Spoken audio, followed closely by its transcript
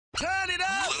Turn it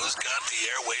up. Lou's got the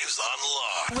airwaves on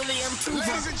lock. William Tuva.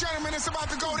 Ladies and gentlemen, it's about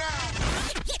to go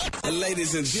down.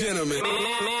 Ladies and gentlemen. May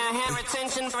I have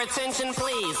attention,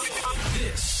 please?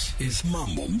 This is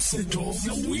Mambo, Mseto,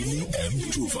 UKWELI,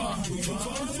 and Tuva.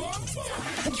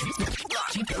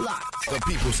 Keep it locked. The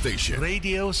People Station.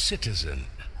 Radio Citizen.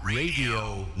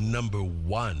 Radio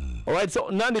 #1. Alright,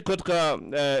 so Nandy katika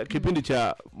kipindi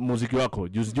cha muziki wako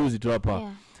juzi tu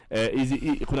hapa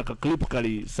kuna clip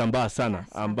kali sambaa sana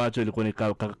ambacho ilikuwa ni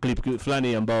clip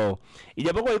fulani ambao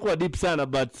ijapokuwa ilikuwa deep sana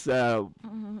but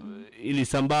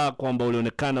ilisambaa kwamba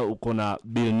ulionekana uko na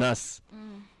Billnas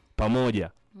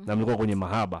pamoja na mlikuwa kwenye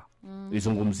mahaba.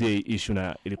 Izungumzie issue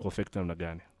na ilikuwa affect namna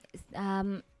gani?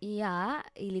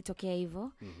 Ilitokea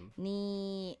hivyo.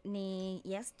 Ni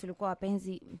yes, tulikuwa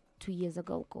wapenzi 2 years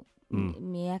ago huko.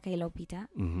 Miaka iliyopita.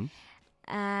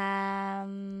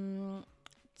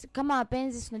 Kama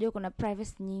wapenzi tunajua kuna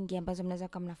privacy nyingi ambazo mnaweza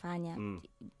kama mnafanya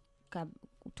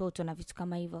utoto na vitu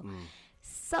kama hivyo.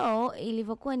 So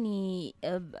ilivyokuwa ni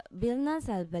Billnas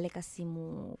alipeleka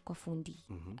simu kwa fundi.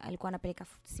 Alikuwa anapeleka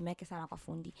simu yake sana kwa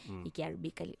fundi.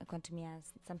 Ikiharibika akatumia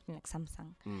something like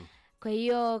Samsung. Kwa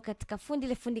hiyo katika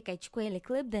fundi kaichukua ile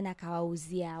clip then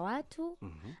akawauzia watu.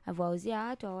 Akawauzia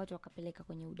watu wakapeleka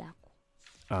kwenye udaku.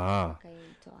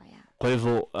 Kaitoa ya. Kwa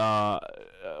hivyo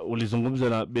ulizungumza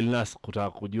na Billnas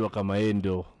kutaka kujua kama yeye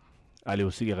ndio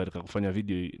alihusika katika kufanya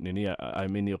video nini, I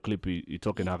mean your clip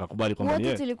itoke na akakubali kwamba yeye.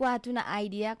 Wote tulikuwa hatuna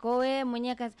idea. Kwa wewe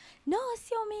mwenyewe no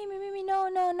sio mimi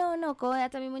no. Kwa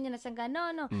hata mimi mwenyewe nashangaa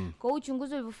no. Kwa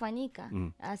uchunguzi ulivyofanyika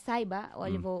cyber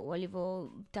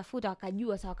walivyotafuta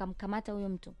wakajua sawa wakamkamata huyo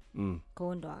mtu.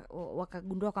 Kwa ndo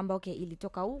wakagundua kwamba okay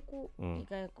ilitoka huku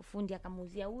ikafundi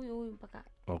akamuuzia huyu mpaka.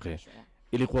 Okay.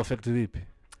 Ilikuwa affect vipi?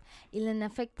 Ile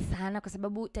affect sana kwa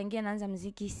sababu tangia naanza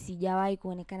muziki sijawahi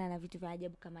kuonekana na vitu vya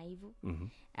ajabu kama hivyo.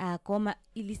 Kama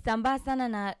ilisambaa sana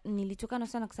na nilitokana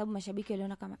sana kwa sababu mashabiki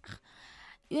waliona kama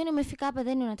wewe umefika hapa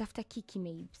then unatafuta kiki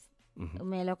babes.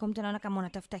 Umeelewa, kwa mtu anaona kama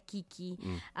unatafuta kiki.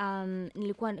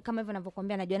 Nilikuwa kama hivyo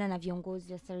ninavyokuambia najuana na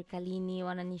viongozi wa serikalini,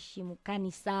 wananishimu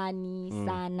kanisani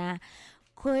sana.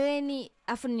 Kwani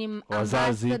afu ni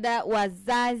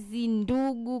wazazi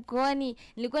ndugu, kwani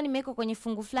nilikuwa nimeweka kwenye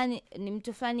fungu fulani, ni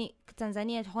mtu fulani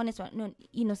Tanzania honest one, no,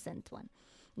 innocent one.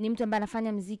 Ni mtu ambaye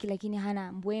anafanya muziki lakini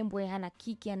hana mbwembwe, hana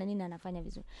kiki, hana nini, anafanya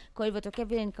vizuri. Kwa hivyo tokea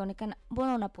vile nikaonekana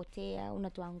mbona unapotea,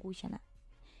 unatuangusha na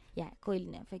kwa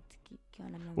ile affect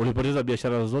kiona mimi. Ulipoteza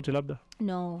biashara zote labda?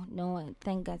 No,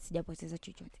 thank God sijapoteza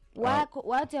chochote.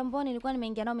 Watu ambao nilikuwa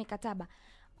nimeingia nao mikataba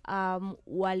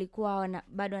walikuwa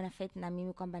bado wana fight na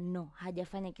mimi kwamba no,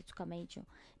 hajafanya kitu kama hicho.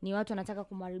 Ni watu wanataka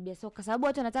kumharibia. So kwa sababu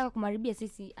watu wanataka kumharibia,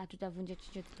 sisi hatutavunja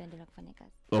chochote, tutaendelea kufanya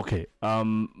kazi. Okay.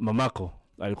 Mamako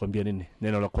alikwambia nini?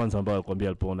 Neno la kwanza ambalo alikwambia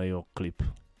alipoona hiyo clip.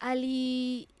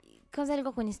 Kwanza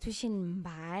alikuwa kwenye situation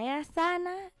mbaya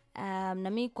sana. Na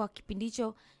mimi kwa kipindi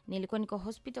hicho nilikuwa niko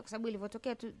hospital kwa sababu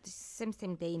ilivyotokea tu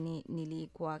same day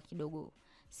nilikuwa kidogo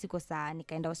siko sawa,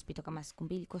 nikaenda hospital kama siku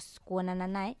 2 kwa kuonana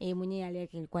naye. Mwenyewe hali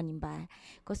yake ilikuwa ni mbaya.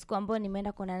 Kwa siku ambayo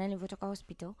nimeenda kuonana naye nilipotoka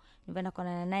hospital, nimeenda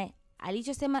kuonana naye,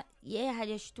 alichosema yeye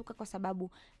hajashtuka kwa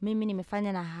sababu mimi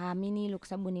nimefanya na haamini hilo kwa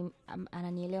sababu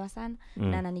ananielewa sana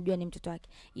na ananijua ni mtoto wake.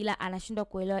 Ila anashindwa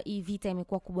kuelewa hii vita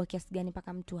imekuwa kubwa kiasi gani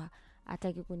mpaka mtu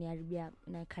hataki kuniharibia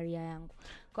na career yangu.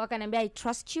 Kwa akaniambia I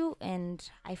trust you and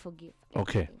I forgive.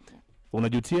 Okay.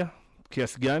 Unajutia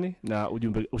kiasi gani na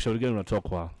ushauri gani unatoa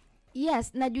kwa?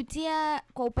 Yes, najutia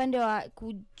kwa upande wa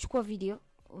kuchukua video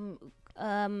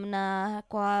na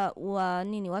kwa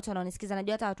watu wanaonisikiza,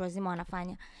 najua hata watu wazima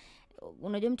wanafanya.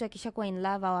 Unajua mtu akishakuwa in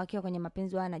love au akiwa kwenye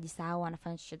mapenzi anajisahau,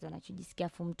 anafanya chochote anachojisikia,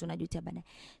 afu mtu unajutia baadaye.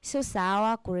 Sio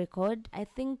sawa kurecord. I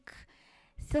think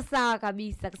sio sawa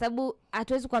kabisa kwa sababu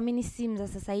hatuwezi kuamini simu za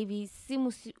sasa hivi.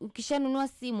 Simu ukishanunua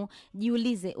simu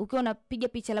jiulize, ukiwa unapiga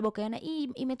picha labda ukaona hii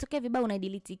imetokea vibaya una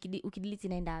delete, ukidelete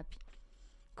inaenda wapi?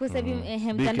 Kwa sababu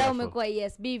mtandao umekuwa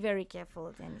be very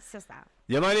careful and sasa.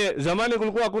 Jamani, zamani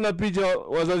kulikuwa hakuna picha,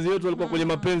 wazazi wetu walikuwa kwenye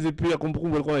mapenzi pia,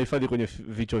 kumbukumbu walikuwa wanahifadhi kwenye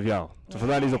vichwa vyao.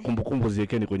 Tafadhali hizo kumbukumbu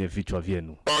ziwekeni kwenye vichwa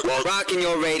vyenu. Rocking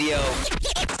your radio.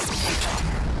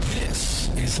 This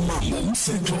is Mambo,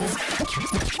 Mseto.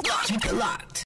 Keep it locked.